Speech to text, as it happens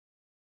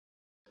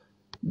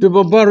The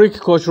barbaric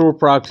cultural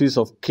practice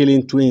of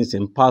killing twins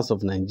in parts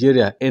of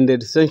Nigeria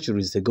ended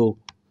centuries ago,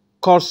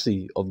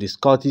 courtesy of the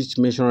Scottish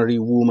missionary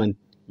woman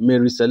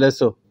Mary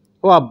Slessor,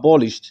 who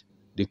abolished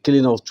the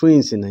killing of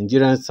twins in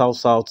Nigeria's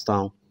south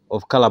town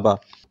of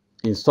Calabar.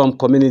 In some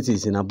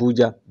communities in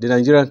Abuja, the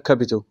Nigerian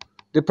capital,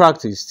 the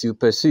practice still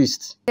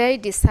persists. Very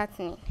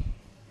disheartening.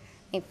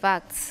 In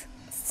fact,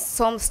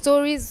 some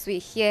stories we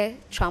hear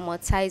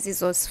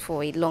traumatizes us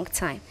for a long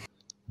time.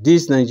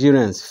 These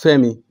Nigerians,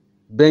 Femi,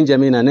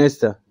 Benjamin and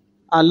Esther,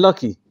 are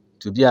lucky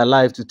to be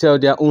alive to tell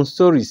their own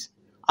stories,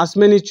 as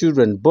many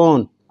children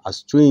born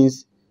as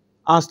twins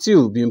are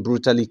still being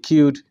brutally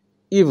killed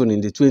even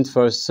in the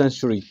 21st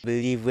century.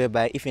 Believe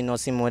whereby if a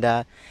nursing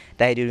mother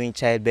died during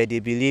childbirth, they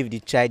believe the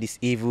child is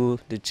evil,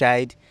 the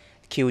child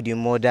killed the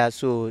mother,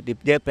 so the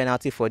death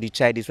penalty for the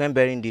child is when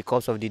burying the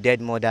corpse of the dead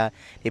mother,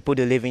 they put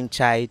the living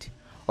child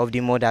of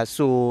the mother.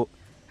 So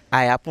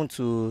I happen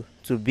to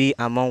be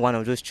among one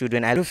of those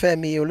children.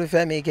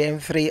 Olufemi came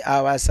 3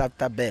 hours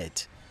after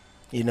birth.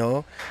 You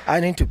know, I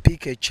need to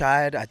pick a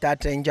child at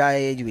that tender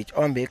age with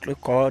umbilical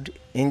cord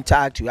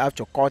intact. You have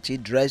to cut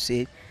it, dress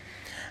it.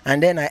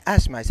 And then I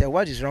asked myself,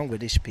 what is wrong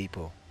with these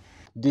people?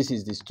 This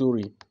is the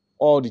story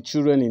all the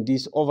children in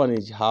this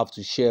orphanage have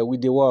to share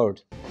with the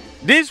world.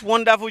 These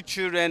wonderful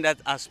children that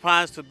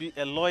aspires to be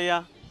a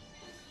lawyer,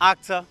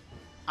 actor,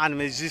 and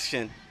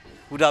musician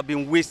would have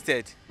been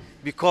wasted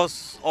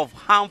because of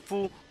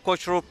harmful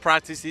cultural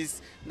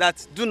practices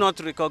that do not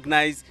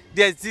recognize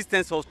the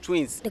existence of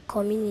twins. The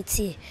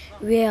community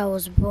where I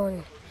was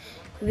born,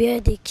 where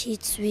the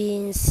kids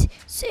twins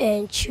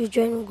and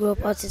children grow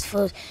up as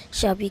first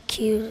shall be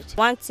killed.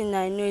 One thing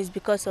I know is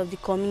because of the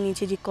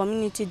community. The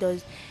community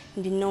did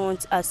not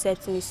want to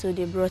accept me, so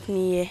they brought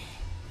me here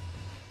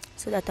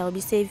so that I'll be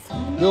safe.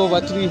 There are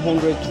over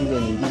 300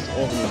 children in this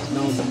orphanage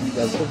now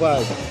that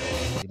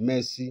survive the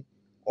mercy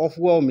of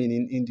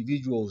well-meaning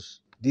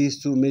individuals.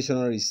 These two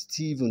missionaries,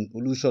 Stephen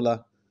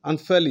Olushola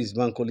and Felix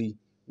Bankole,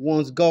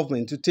 want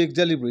government to take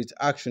deliberate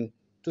action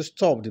to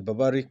stop the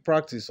barbaric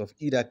practice of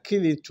either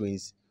killing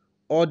twins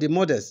or the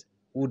mothers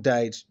who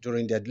died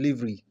during their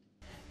delivery.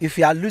 If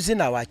we are losing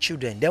our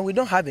children, then we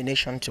don't have a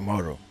nation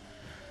tomorrow.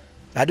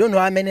 I don't know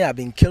how many have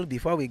been killed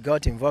before we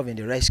got involved in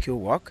the rescue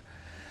work.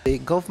 The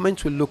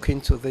government will look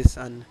into this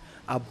and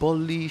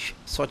abolish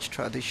such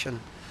tradition.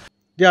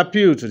 They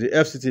appeal to the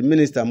FCT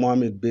Minister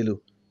Mohammed Bello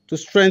to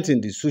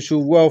strengthen the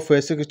Social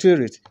Welfare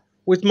Secretariat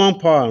with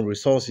manpower and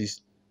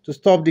resources to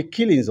stop the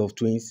killings of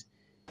twins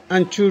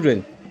and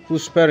children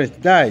whose parents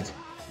died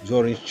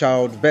during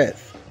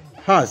childbirth.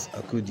 Has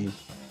Akodih,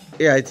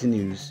 AIT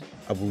News,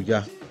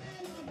 Abuja.